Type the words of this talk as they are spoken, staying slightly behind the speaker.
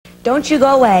Don't you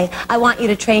go away. I want you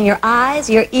to train your eyes,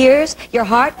 your ears, your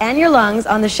heart, and your lungs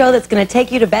on the show that's going to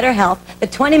take you to better health. The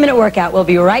 20-minute workout. We'll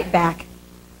be right back.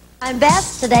 I'm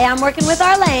Bess. Today I'm working with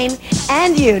Arlene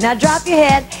and you. Now drop your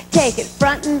head, take it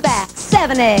front and back.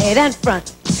 7, 8, and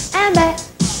front, and back,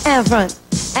 and front,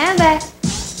 and back.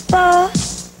 4,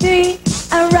 3,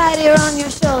 and right here on your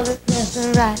shoulder. Left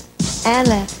and right, and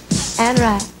left, and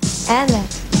right, and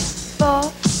left. 4,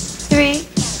 3,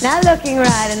 now looking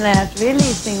right and left,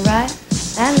 releasing right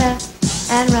and left,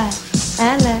 and right,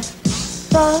 and left.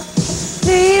 4,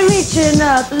 3, reaching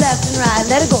up, left and right,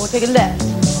 let it go, take it left,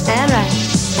 and right,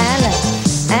 and left,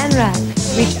 and right.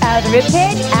 Reach out of the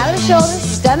ribcage, out of the shoulders,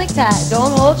 stomach tight,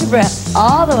 don't hold your breath,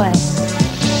 all the way.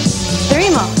 3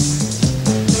 more,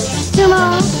 2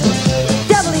 more,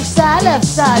 double each side, left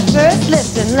side first,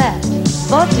 lift and left,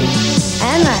 40,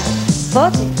 and right,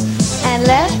 40, and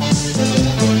left,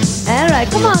 and right.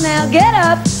 Come on now, get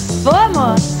up, 4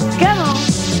 more, come on,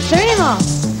 3 more,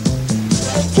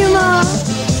 2 more,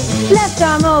 left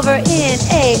arm over in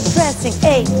 8, pressing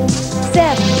 8,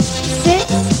 7,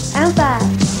 6, and 5,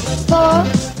 4,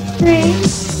 3,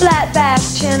 flat back,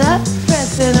 chin up,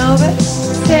 pressing over,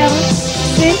 7,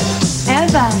 6,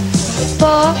 and 5,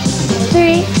 4,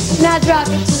 3, now drop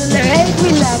it to the left,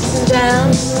 relaxing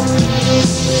down,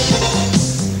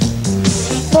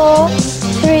 4,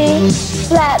 3,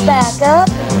 flat back up,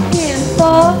 in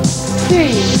 4,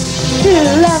 3, 2,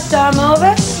 left arm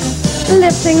over,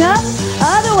 lifting up,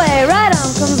 other way, right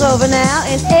arm comes over now,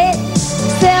 in 8,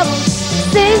 7,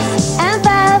 6, and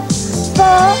 5,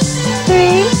 4,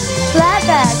 3, flat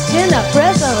back, chin up,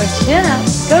 press over, chin up,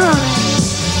 come on,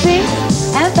 6,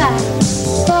 and 5,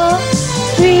 4,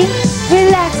 3,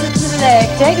 relax it to the leg,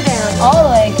 take it down, all the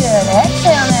way, good,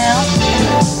 exhale now,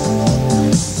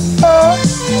 4,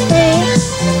 3,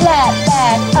 flat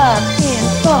back up in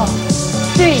 4,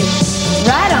 3,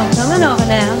 right arm coming over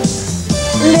now,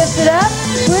 lift it up,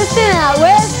 twist it out,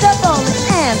 rest up on it,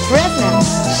 and press now,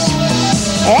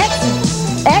 exhale,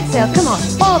 exhale, come on,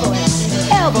 all the way,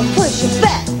 elbow push it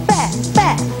back, back,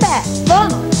 back, back, 4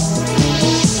 more,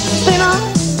 3 more,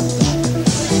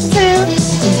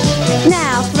 2,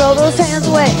 now throw those hands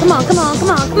away, come on, come on,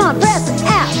 come on, come on, press it,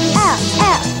 out, out,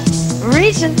 out,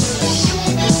 reaching,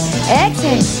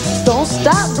 exhale, don't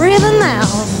stop breathing now,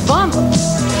 4 more,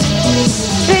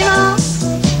 3 more,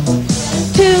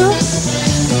 2,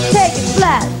 take it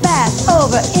flat back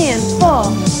over in 4,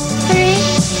 3,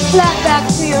 flat back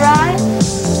to your right,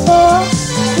 4,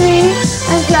 3,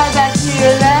 and flat back to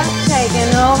your left,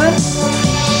 taking over,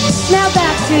 now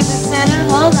back to the center,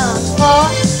 hold on, 4,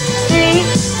 3,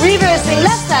 reversing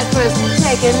left side first,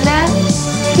 taking left,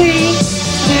 3,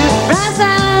 2, right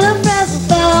side and press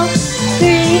 4,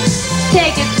 3,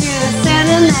 take it to the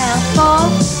center now, 4,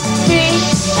 3,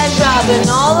 and dropping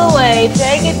all the way,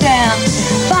 take it down,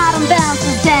 bottom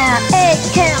bounces down, 8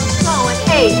 counts going,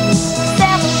 8,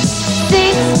 7,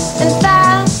 6, and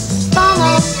 5, 4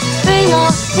 more, 3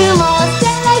 more, 2 more,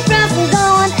 stay like bouncing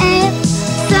going, 8,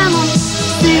 7,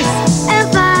 6, and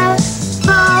 5,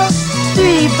 4,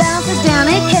 3, bounce it down,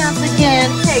 8 counts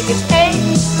again, take it, 8,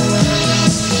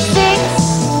 6,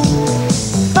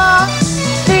 4,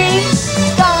 3,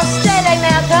 go straight like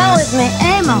now, go with me,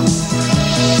 8 more,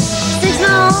 6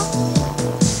 more,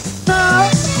 4,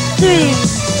 3,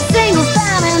 singles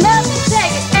down and up,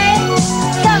 take it, 8,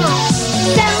 come on,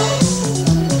 7,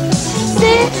 6,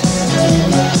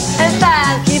 and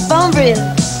 5, keep on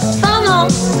breathing, 4 more,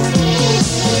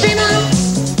 3 more,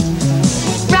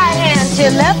 right hand to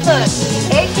your left foot,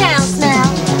 8 counts now,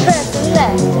 press the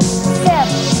left, 7,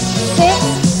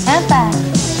 6, and 5,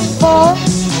 4,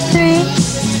 3,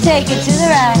 take it to the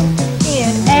right, in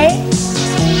 8,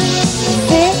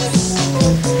 6,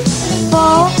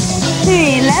 4,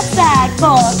 3, left side,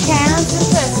 4, counts and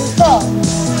presses, 4,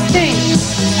 3,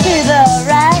 to the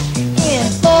right, in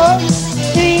 4,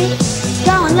 3,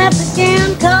 going left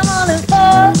again, come on in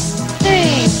 4,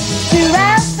 3, to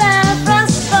right side,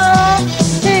 press 4,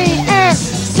 3, and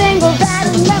single right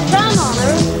and left, come on,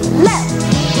 left,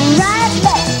 right,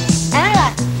 left, and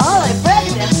right, all the way, press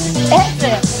it down,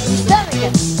 exhale, stomach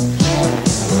it,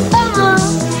 4 more,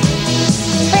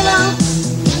 3 more,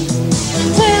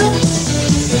 2,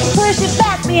 push it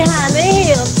back behind the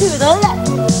heel to the left,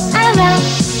 and right,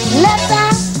 left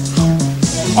side,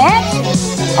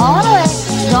 exhale, all the way,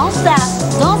 don't stop,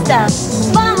 don't stop,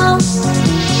 4 more,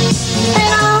 3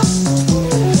 more,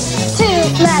 2,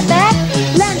 flat back,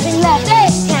 lunging left, 8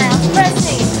 counts,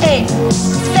 pressing, 8,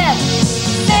 7,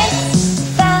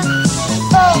 6, 5,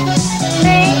 4, 3,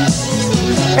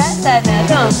 right side now,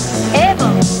 come on, 8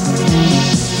 more,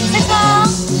 6 more,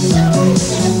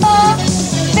 4,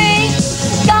 3,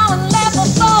 going left,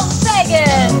 4,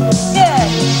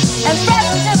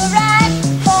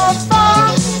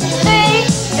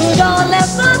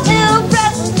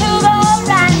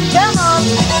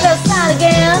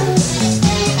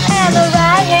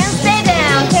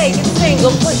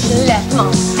 we'll push to the left. Come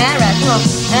on. And right. Come on.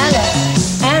 And left.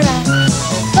 And right.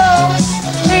 4,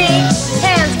 3.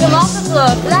 Hands come off the floor.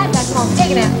 Glide back. Come on.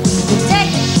 Take it out.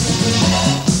 Take it.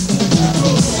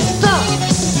 4,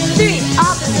 3.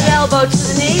 Opposite elbow to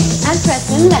the knee. And press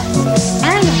in left.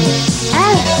 And right.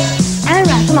 And left. And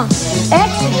right. Come on.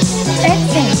 Exhale.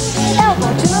 Exhale. Elbow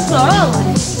to the floor. All the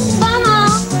way. 4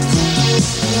 more.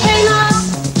 3 more.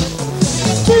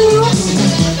 2.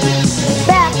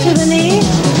 Back to the knee.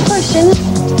 Pushing.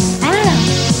 And up.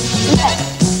 Left.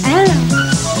 And up.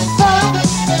 4,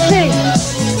 3,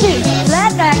 2.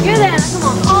 Flat back. You're there. Come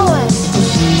on. All the way.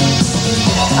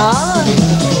 All the way.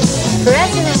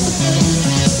 Pressing it.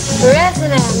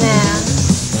 Pressing it now.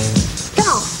 Come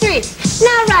on. 3.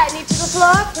 Now right knee to the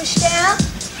floor. Push down.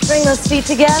 Bring those feet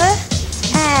together.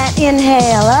 And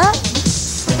inhale up.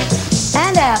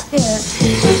 And out. Good.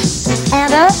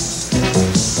 And up.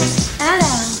 And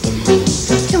out.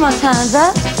 2 more times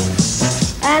up.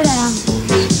 And down.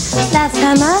 Last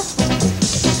time up.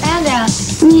 And down.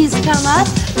 Knees come up.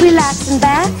 Relaxing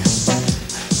back.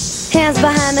 Hands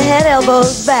behind the head.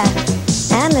 Elbows back.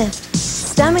 And lift.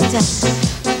 Stomach touch.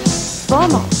 4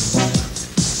 more.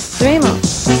 3 more.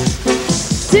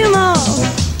 2 more.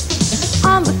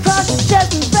 Arms across the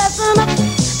chest and press them up.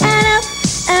 And up.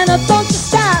 And up. Don't you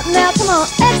stop. Now come on.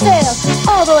 Exhale.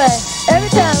 All the way. Every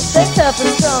time. Stay tough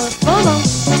and strong. 4 more.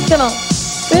 Come on.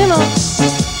 3 more.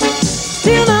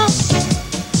 2 more.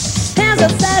 Hands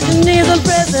upside your knees and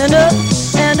pressing up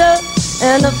and up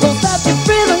and up. Don't stop your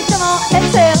breathing. Come on,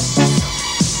 exhale.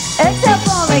 Exhale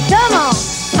for me. Come on.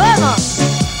 4 more.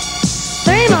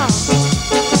 3 more.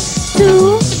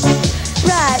 2.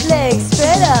 Right leg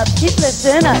straight up. Keep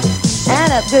lifting up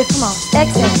and up. Good. Come on.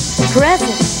 Exhale. Press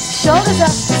it. Shoulders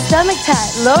up. Stomach tight.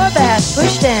 Lower back.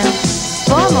 Push down.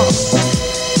 4 more.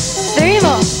 3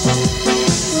 more.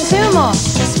 2 more.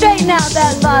 Straighten out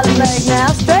that bottom leg now.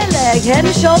 Straight leg, head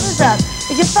and shoulders up.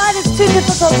 If you find it's too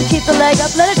difficult to keep the leg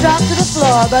up, let it drop to the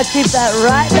floor, but keep that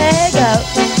right leg up.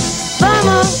 4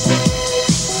 more.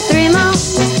 3 more.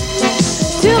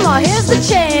 2 more. Here's the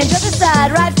change. Other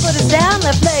side. Right foot is down.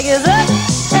 Left leg is up.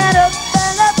 And up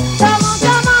and up. Come on,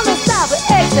 come on. Don't stop it.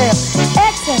 Exhale.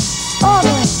 Exhale. All the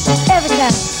way. Every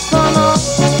time. 4 more.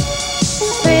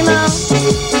 3 more.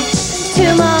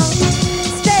 2 more.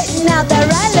 Straighten out that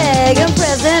right leg and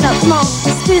press it up. Come on.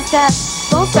 Squeeze tight.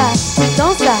 Don't stop.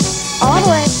 Don't stop. All the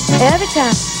way. Every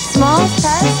time. Small,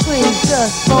 tight squeeze.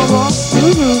 Just 4 more.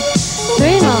 3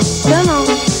 more. Come on.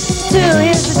 2.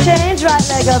 Here's the change. Right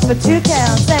leg up for 2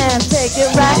 counts. And take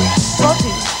it right. 4, 2.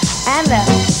 And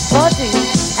left. 4, 2.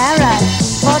 And right.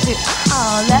 4, 2.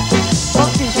 Oh, left. 4,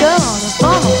 2. Come on.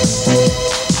 4 more.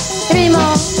 3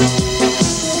 more.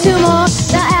 2 more.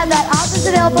 Now add that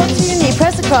opposite elbow to your knee.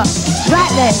 Press across.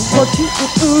 Right leg for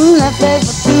 2. Left leg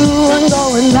for 2. And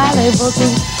going right leg for 2.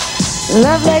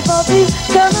 Left leg for 2.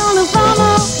 Come on and 4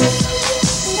 more.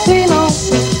 3 more.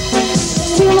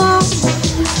 2 more.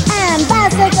 And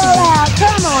bicycle out.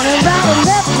 Come on and right and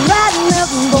left and right and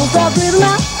left. And don't stop breathing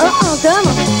out. Come on. Come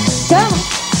on.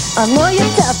 I know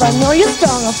you're tough. I know you're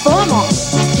strong. 4 more.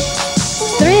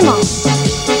 3 more.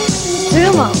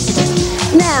 2 more.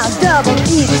 Now double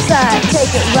each side.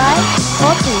 Take it right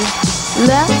or 2.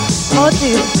 Left or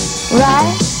 2.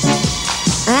 Right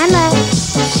and left.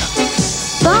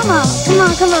 4 more. Come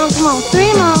on, come on, come on.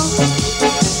 3 more.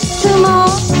 2 more.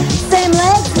 Same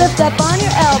legs. Lift up on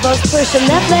your elbows. Push your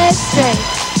left leg straight.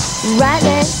 Right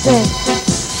leg straight.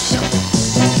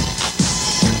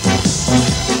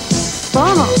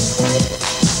 4 more.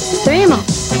 3 more.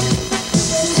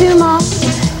 2 more.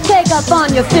 Take up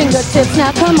on your fingertips.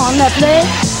 Now come on, left leg.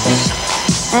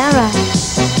 And right.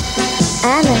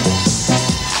 And left.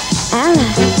 And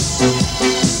left.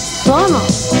 4 more.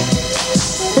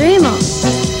 3 more.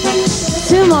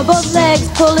 2 more. Both legs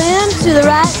pull in to the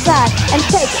right side. And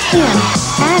take it in.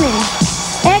 And in.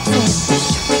 Exhale.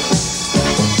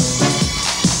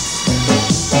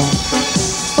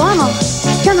 4 more.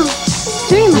 Come on.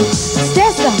 3 more. Stay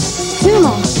strong. 2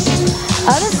 more.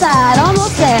 Other side.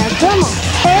 Almost there. Come on.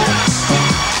 8,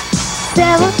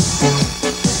 7,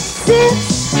 6,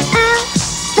 and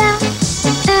down,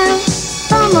 and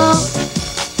 4 more.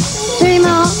 3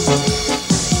 more.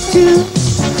 2,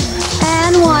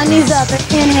 and 1. Knees up.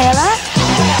 Inhale up,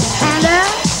 and up,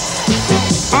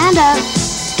 and up.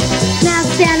 Now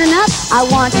standing up, I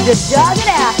want you to jog it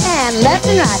out. And left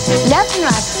and right, left and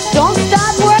right. Don't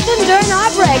stop working during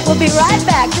our break. We'll be right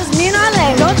back. Just me and our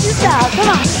lane. Don't you stop. Come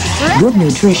on. Good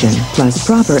nutrition plus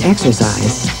proper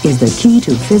exercise is the key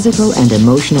to physical and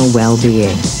emotional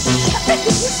well-being.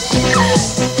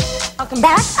 Welcome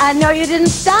back. I know you didn't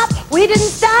stop. We didn't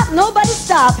stop. Nobody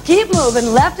stopped. Keep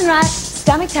moving left and right.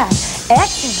 stomach tight.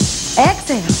 Exhale,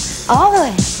 exhale, all the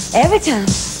way, every time.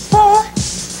 4,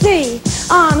 3,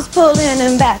 arms pull in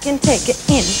and back and take it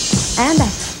in and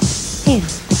back, in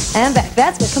and back.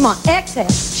 That's good. Come on, exhale,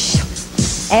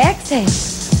 exhale,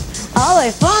 all the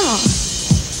way. 4 more,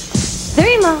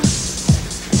 3 more,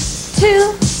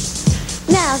 2.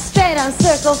 Now straight on,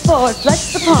 circle forward,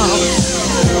 flex the palms.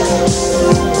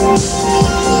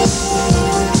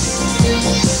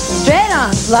 Straight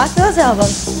on, lock those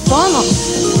elbows. 4 more,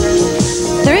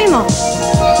 3 more,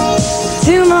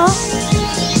 2 more,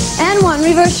 and 1.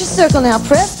 Reverse your circle now.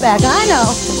 Press back. I know.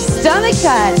 Stomach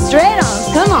tight. Straight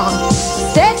on. Come on.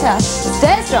 Stay tough.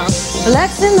 Stay strong.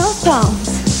 Flexing those palms.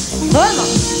 4 more,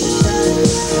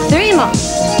 3 more,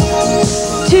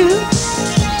 2.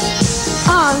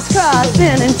 Arms crossed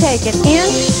in and take it in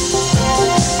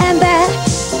and back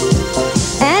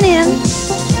and in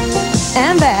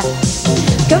and back.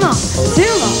 Come on, 2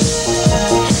 more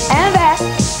and back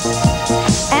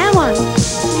and 1.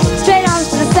 Straight arms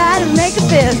to the side and make a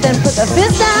fist. Then put the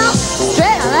fist down.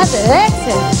 Straight on. That's it.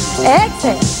 Exhale,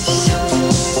 exhale.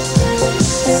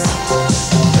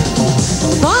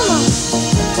 4 more,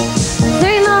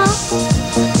 3 more,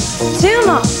 2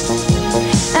 more.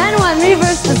 And 1,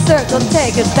 reverse the circle,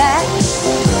 take it back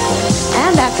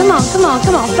and back. Come on, come on,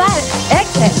 come on, fight it.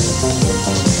 Exhale,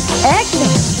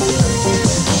 exhale.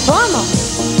 4 more,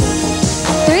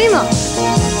 3 more,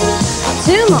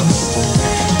 2 more.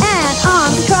 And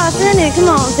arms crossing in. Come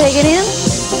on, take it in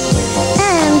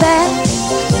and back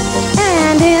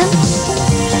and in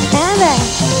and back.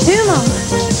 2 more,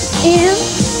 in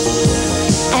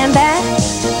and back.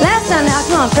 Last time now,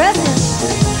 come on, press in.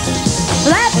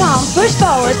 Flat palm, push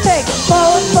forward, take it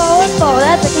forward, forward, forward.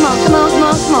 That's it. Come on, come on, come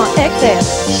on, come on. Exhale.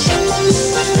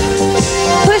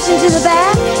 Push into the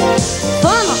back.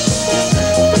 4 more,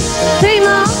 3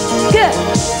 more. Good.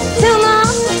 2 more.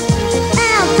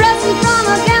 And press in front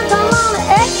again. Come on.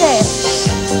 Exhale.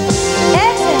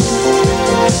 Exhale.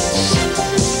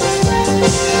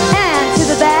 And to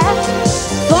the back.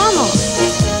 4 more,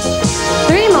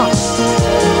 3 more,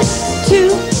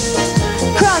 2.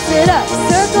 Cross it up,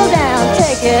 circle down,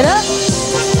 take it up,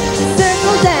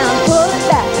 circle down, pull it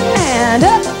back, and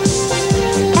up,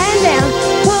 and down,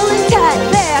 pulling tight,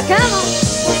 there, come on,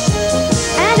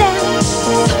 and down,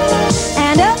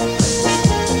 and up,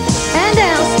 and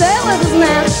down, stay with us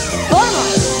now. 4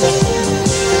 more,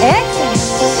 exhale,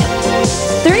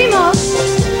 3 more,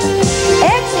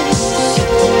 exhale,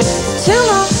 2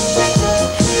 more,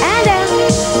 and down,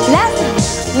 last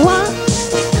one, 1.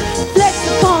 Flex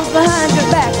the palms behind your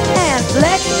back and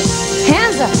flex.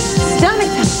 Hands up, stomach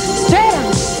tight, straight on.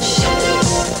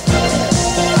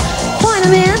 Point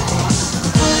them in.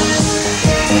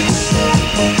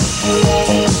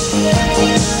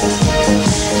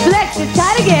 Flex it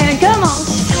tight again, come on.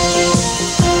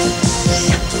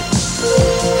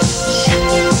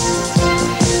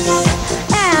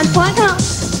 And point, come on.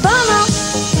 4 more,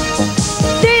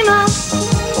 3 more,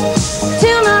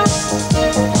 2 more.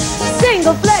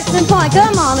 Single flex and point,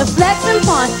 come on, a flex and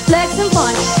point, flex and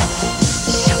point.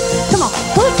 Come on,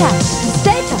 pull tight,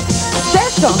 stay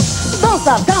strong, don't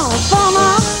stop, come on. 4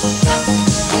 more,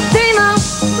 3 more,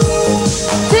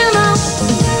 2 more.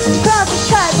 Cross it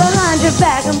tight behind your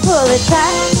back and pull it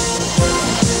tight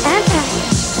and tight.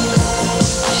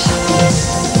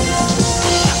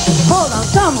 Hold on,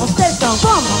 come on, stay strong,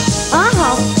 4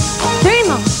 more, 3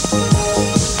 more,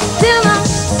 2 more.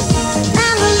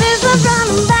 And release the front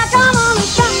and back, come on,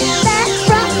 front and back,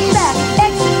 front and back.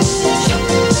 Exhale,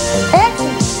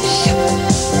 exhale.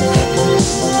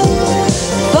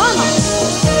 4 more,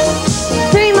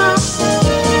 3 more,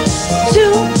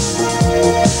 2.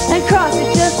 And cross it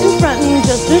just in front and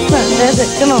just in front. That's it,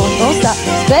 come on, don't stop.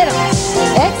 Straight on,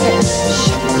 exhale.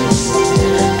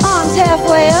 Arms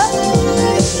halfway up.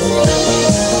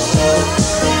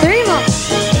 3 more,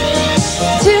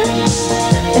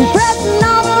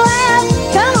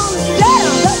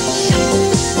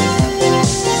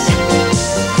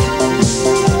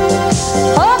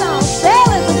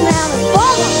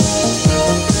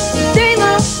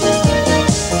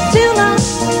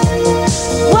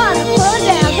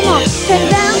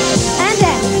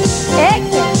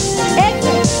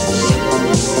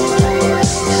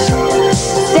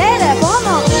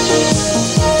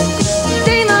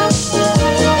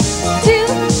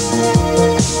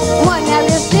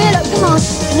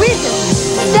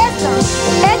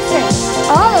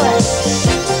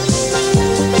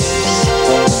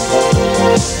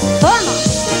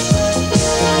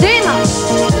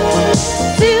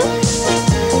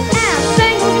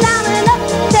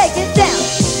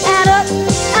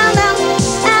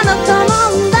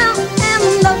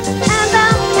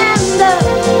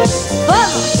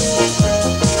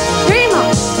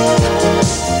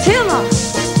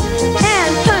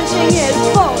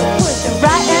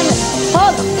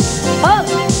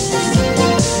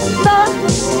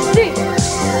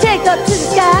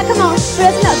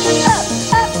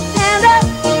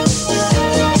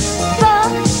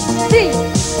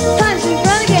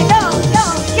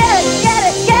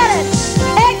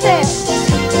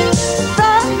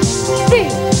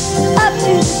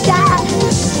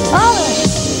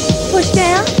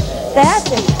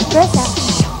 That's it. Press out.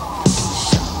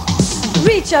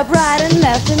 Reach up right and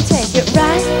left and take it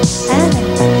right and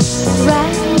left,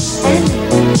 right and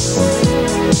left.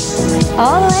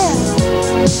 All the way up.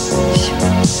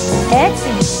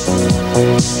 Exhale.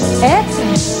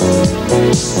 Exhale.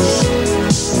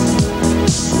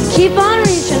 Keep on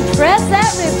reaching. Press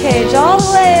that rib cage all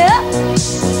the way up.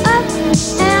 Up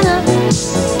and up.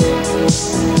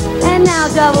 And now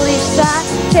double each side,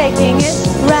 taking it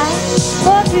right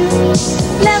for two,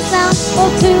 left down for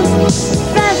two,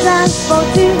 right down for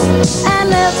two, and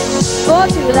left for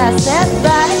two. Last step,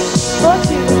 right for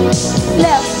two,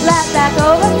 left, flat back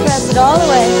over, press it all the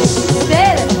way.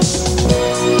 Stay there.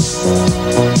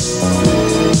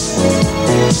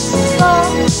 4,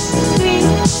 3,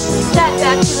 step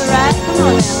back to the right. Come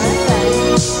on now, right side.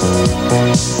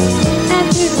 And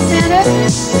to the center.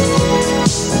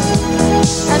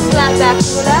 And flat back to the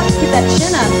left, keep that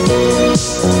chin up.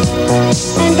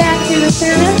 And back to the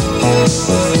center.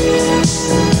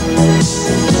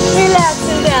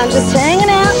 Relaxing down, just hanging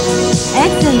out.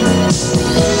 Exhale.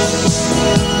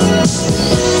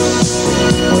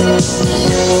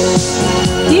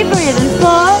 Keep breathing.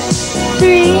 4,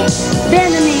 3,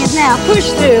 bend the knees now. Push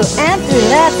through and through,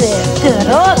 that's it. Good,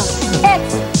 hold on.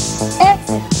 Exhale,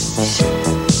 exhale.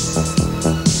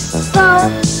 4,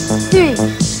 3,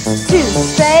 2,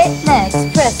 straight legs,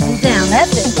 pressing down,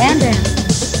 that's it, and down.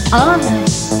 All night.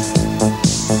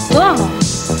 4 more,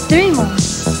 3 more,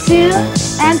 2,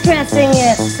 and pressing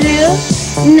it through.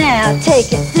 Now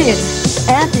take it through,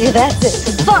 and through, that's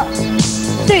it. 4,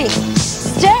 3,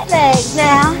 straight legs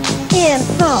now, in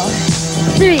 4,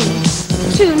 3,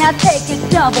 2, now take it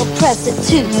double, press it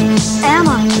 2, and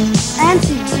 1, and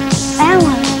 2, and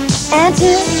 1, and 2,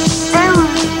 and 1,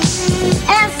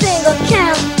 and single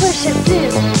count, push it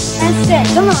through, and stay,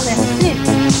 come on then, through,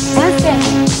 and stay,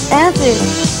 and through.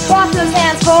 Walk those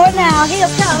hands forward now,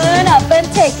 heels coming up, and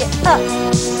take it up,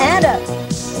 and up,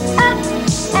 up,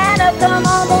 and up, come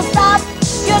on, don't stop,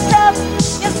 you're tough,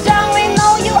 you're strong, we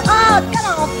know you are, come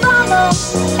on, follow,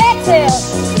 exhale,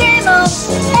 3 more,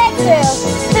 exhale,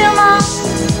 2 more,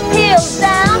 heels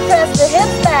down, press the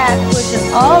hips back, push it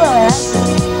all the way up.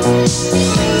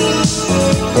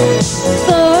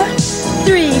 4,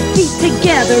 3, feet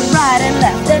together, right and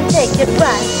left, and take it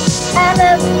right, and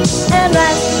left, and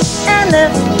right, and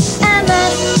left, and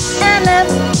right, and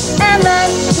left, and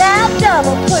right. Now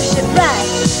double, push it right,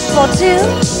 for 2,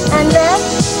 and left,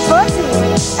 for 2,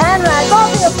 and right.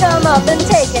 Both heels come up and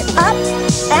take it up,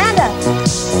 and up,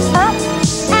 up,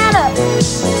 and up.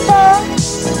 4,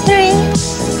 3,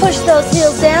 push those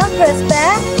heels down, press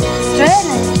back,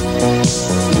 straighten.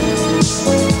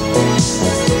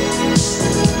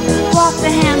 Walk the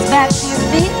hands back to your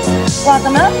feet, walk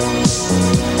them up,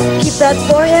 keep that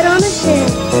forehead on the shin.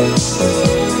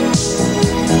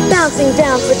 Bouncing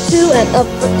down for 2 and up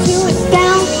for 2, and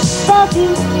down for 2,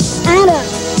 and up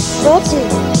for 2,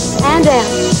 and down.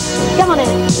 Come on in.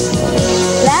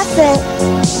 That's it.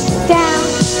 Down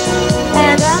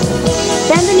and up.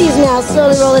 Bend the knees now,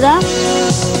 slowly roll it up,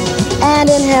 and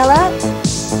inhale up,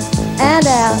 and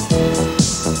out,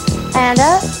 and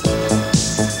up,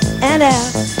 and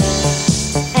out,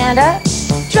 and up.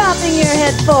 Dropping your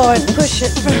head forward, push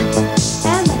it front,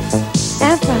 and left,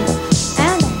 and front,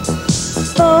 and left.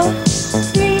 4,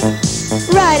 3,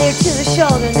 right ear to the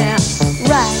shoulder now,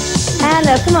 right, and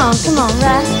left, come on,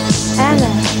 right, and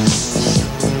left.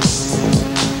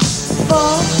 4,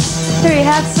 3,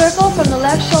 half circle from the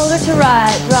left shoulder to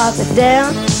right, drop it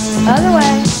down, other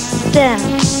way, down,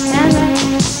 and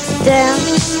left, down,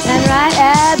 and right,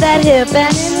 add that hip,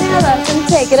 and inhale up, and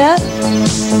take it up,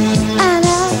 and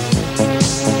out,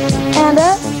 and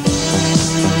up,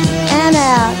 and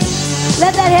out.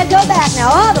 Let that head go back now,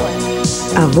 all the way.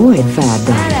 Avoid fad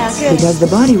diets because the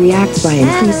body reacts by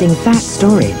increasing fat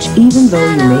storage even though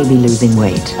you may be losing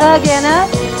weight. Again, up,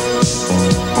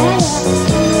 and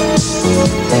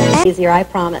up. Easier, I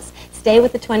promise. Stay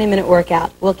with the 20-minute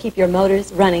workout. We'll keep your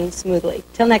motors running smoothly.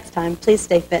 Till next time, please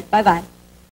stay fit. Bye-bye.